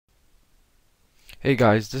Hey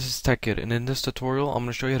guys, this is TechKid, and in this tutorial I'm going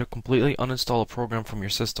to show you how to completely uninstall a program from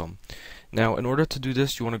your system. Now, in order to do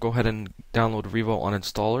this, you want to go ahead and download Revo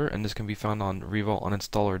Uninstaller, and this can be found on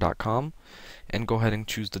RevoUninstaller.com, and go ahead and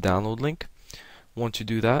choose the download link. Once you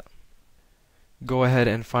do that, go ahead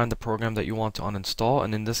and find the program that you want to uninstall,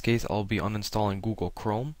 and in this case I'll be uninstalling Google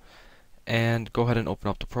Chrome, and go ahead and open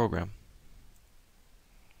up the program.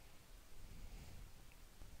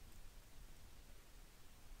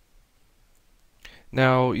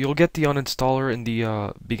 Now, you'll get the uninstaller in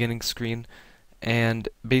the beginning screen, and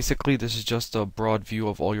basically this is just a broad view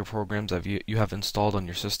of all your programs that you have installed on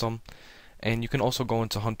your system. And you can also go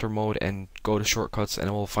into Hunter mode and go to shortcuts and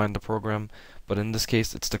it will find the program, but in this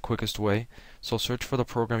case it's the quickest way. So search for the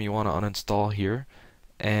program you want to uninstall here,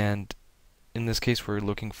 and in this case we're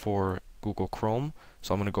looking for Google Chrome,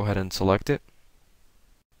 so I'm going to go ahead and select it.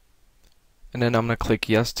 And then I'm going to click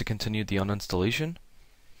yes to continue the uninstallation.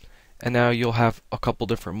 And now you'll have a couple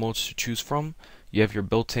different modes to choose from. You have your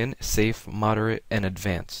built-in, safe, moderate, and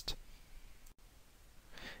advanced.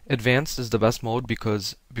 Advanced is the best mode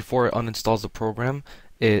because before it uninstalls the program,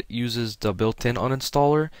 it uses the built-in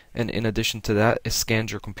uninstaller, and in addition to that, it scans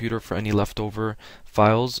your computer for any leftover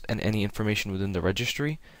files and any information within the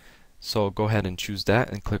registry. So go ahead and choose that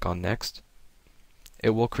and click on next. It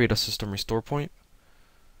will create a system restore point,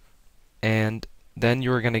 and then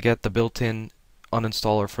you're going to get the built-in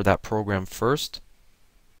uninstaller for that program first.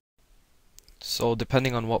 So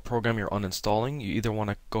depending on what program you're uninstalling, you either want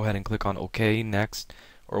to go ahead and click on OK, next,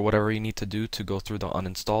 or whatever you need to do to go through the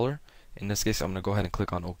uninstaller. In this case, I'm going to go ahead and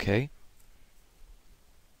click on OK.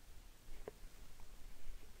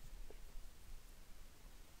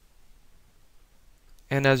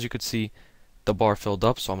 And as you could see, the bar filled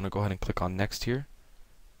up, so I'm going to go ahead and click on next here.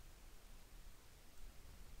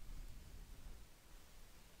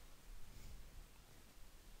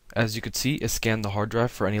 As you could see, it scanned the hard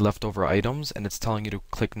drive for any leftover items, and it's telling you to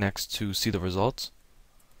click next to see the results.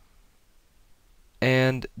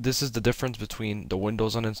 And this is the difference between the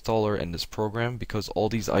Windows uninstaller and this program, because all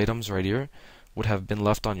these items right here would have been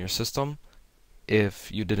left on your system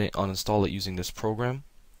if you didn't uninstall it using this program.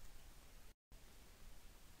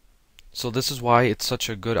 So this is why it's such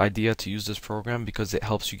a good idea to use this program, because it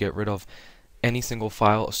helps you get rid of any single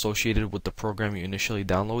file associated with the program you initially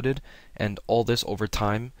downloaded, and all this over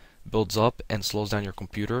time builds up and slows down your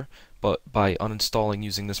computer. But by uninstalling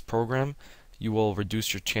using this program, you will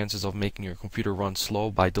reduce your chances of making your computer run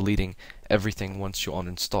slow by deleting everything once you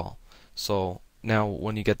uninstall. So now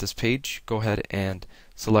when you get this page, go ahead and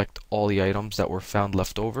select all the items that were found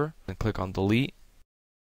left over and click on delete.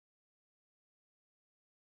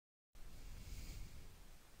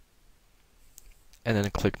 And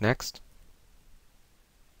then click next.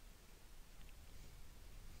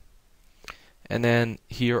 And then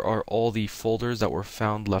here are all the folders that were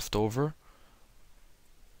found left over.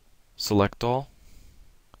 Select all,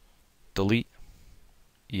 delete,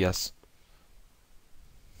 yes.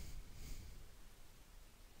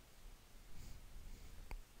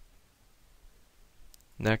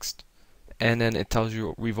 Next. And then it tells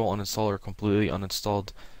you Revo Uninstaller completely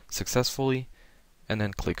uninstalled successfully, and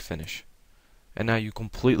then click finish. And now you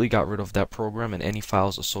completely got rid of that program and any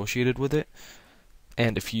files associated with it.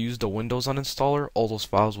 And if you used a Windows uninstaller, all those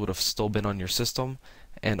files would have still been on your system,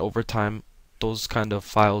 and over time those kind of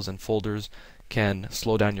files and folders can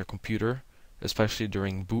slow down your computer, especially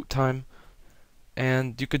during boot time.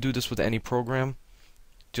 And you could do this with any program.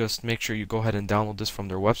 Just make sure you go ahead and download this from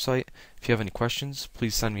their website. If you have any questions,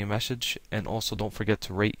 please send me a message, and also don't forget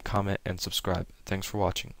to rate, comment, and subscribe. Thanks for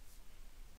watching.